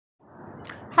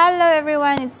Hello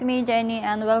everyone, it's me Jenny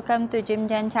and welcome to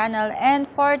Jim Jen channel, and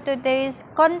for today's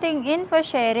konting info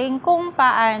sharing kung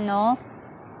paano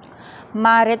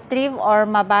ma-retrieve or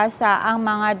mabasa ang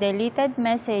mga deleted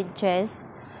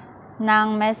messages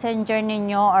ng messenger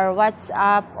ninyo or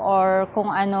WhatsApp or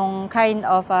kung anong kind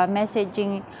of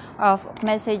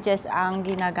messages ang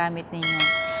ginagamit ninyo.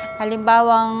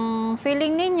 Halimbawang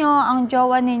feeling ninyo ang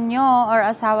jowa ninyo or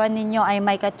asawa ninyo ay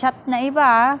may ka-chat na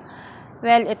iba.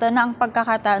 Well, ito na ang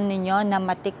pagkakataon ninyo na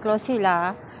matiklo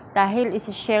sila dahil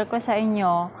isi-share ko sa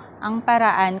inyo ang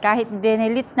paraan kahit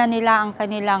dinelete na nila ang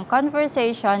kanilang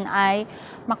conversation ay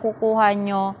makukuha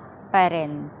nyo pa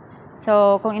rin.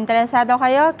 So, kung interesado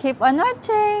kayo, keep on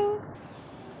watching!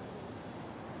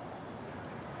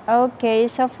 Okay,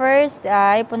 so first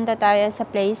ay punta tayo sa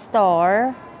Play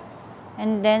Store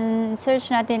and then search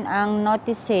natin ang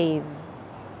Notisave.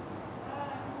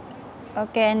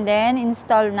 Okay, and then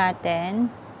install natin.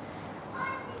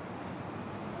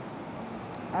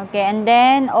 Okay, and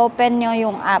then open nyo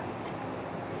yung app.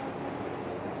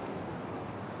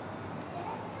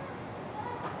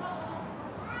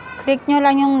 Click nyo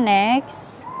lang yung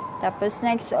next, tapos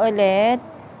next ulit,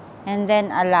 and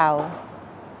then allow.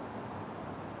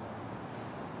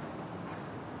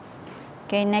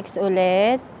 Okay, next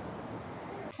ulit.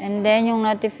 And then yung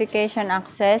notification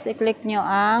access, i-click nyo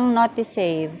ang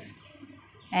Notisave.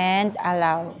 And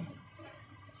allow.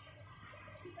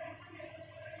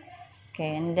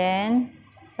 Okay, and then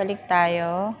balik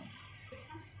tayo.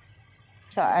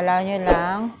 So, allow nyo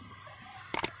lang.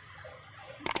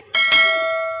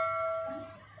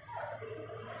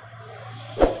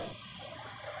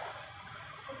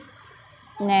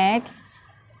 Next.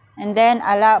 And then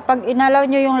allow. Pag inallow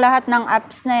nyo yung lahat ng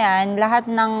apps na yan, lahat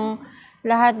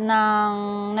ng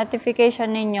notification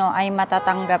ninyo ay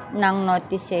matatanggap ng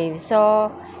Notisave.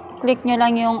 So, click nyo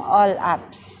lang yung all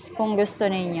apps kung gusto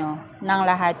ninyo ng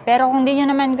lahat. Pero kung di nyo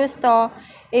naman gusto,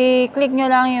 i-click nyo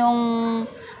lang yung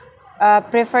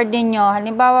preferred ninyo.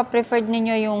 Halimbawa, preferred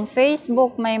ninyo yung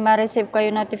Facebook, may ma-receive kayo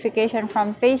notification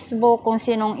from Facebook kung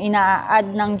sinong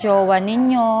ina-add ng jowa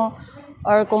ninyo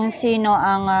or kung sino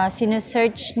ang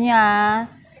sinesearch niya.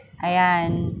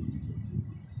 Ayan.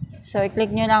 So,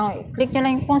 i-click nyo lang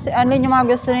kung ano yung mga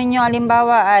gusto ninyo.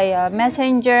 Halimbawa ay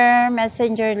Messenger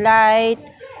Lite,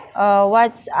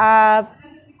 WhatsApp,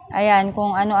 ayan,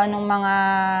 kung ano-anong mga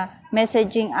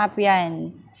messaging app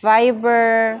yan.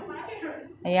 Viber,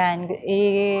 ayan,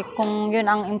 kung yun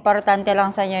ang importante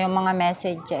lang sa inyo, yung mga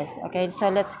messages. Okay, so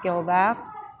let's go back.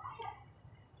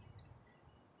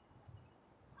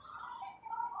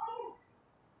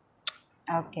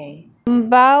 Okay.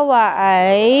 Halimbawa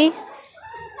ay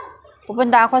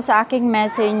pupunta ako sa aking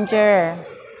messenger.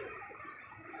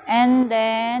 And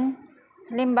then,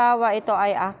 halimbawa ito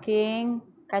ay aking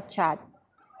ka-chat.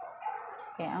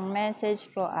 Okay, ang message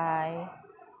ko ay,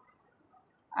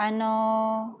 ano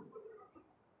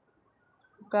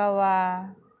gawa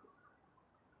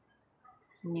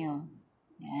nyo?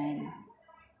 Yan.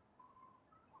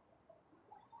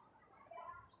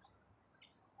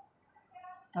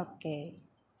 Okay.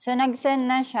 So, nag-send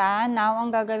na siya. Now, ang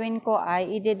gagawin ko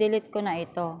ay, i-delete ko na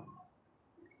ito.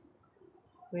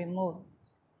 Remove.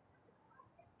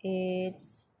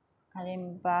 It's,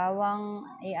 halimbawang,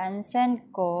 i-unsend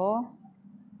ko.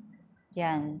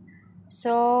 Yan.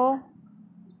 So,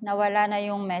 nawala na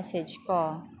yung message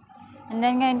ko. And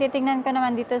then, ngayon, titingnan ko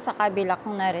naman dito sa kabila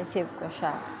kung na-receive ko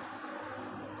siya.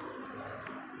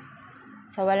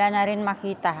 So, wala na rin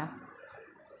makita.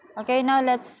 Okay, now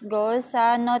let's go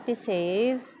sa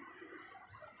Notisave.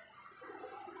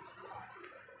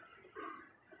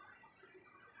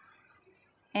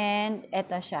 And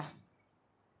eto siya.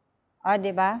 O,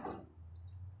 di ba?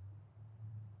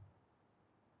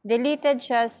 Deleted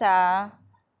siya sa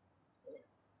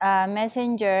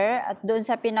Messenger at doon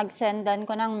sa pinagsendan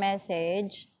ko ng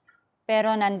message,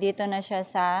 pero nandito na siya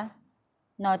sa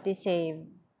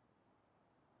Notisave.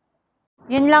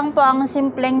 Yun lang po ang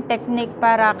simpleng technique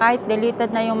para kahit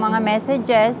deleted na yung mga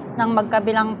messages ng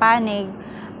magkabilang panig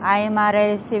ay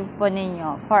ma-receive po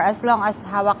ninyo. For as long as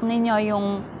hawak ninyo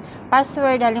yung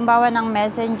password, halimbawa ng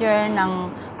messenger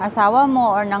ng asawa mo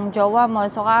or ng jowa mo,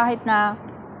 so kahit na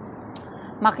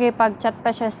makipag-chat pa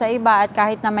siya sa iba at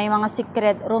kahit na may mga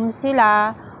secret room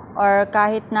sila or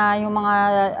kahit na yung mga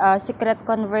secret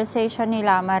conversation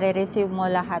nila, marireceive mo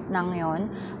lahat ng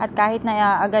yon. At kahit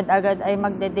na agad-agad ay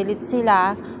magde-delete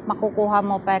sila, makukuha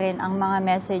mo pa rin ang mga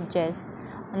messages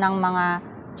ng mga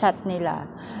chat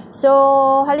nila. So,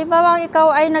 halimbawa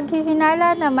ikaw ay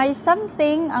naghihinala na may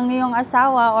something ang iyong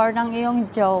asawa or ng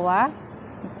iyong jowa,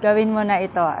 gawin mo na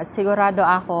ito at sigurado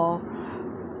ako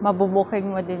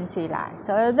mabubuking mo din sila.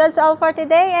 So, that's all for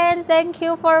today and thank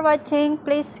you for watching.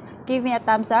 Please give me a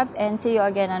thumbs up and see you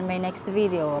again on my next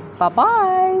video.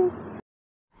 Bye-bye!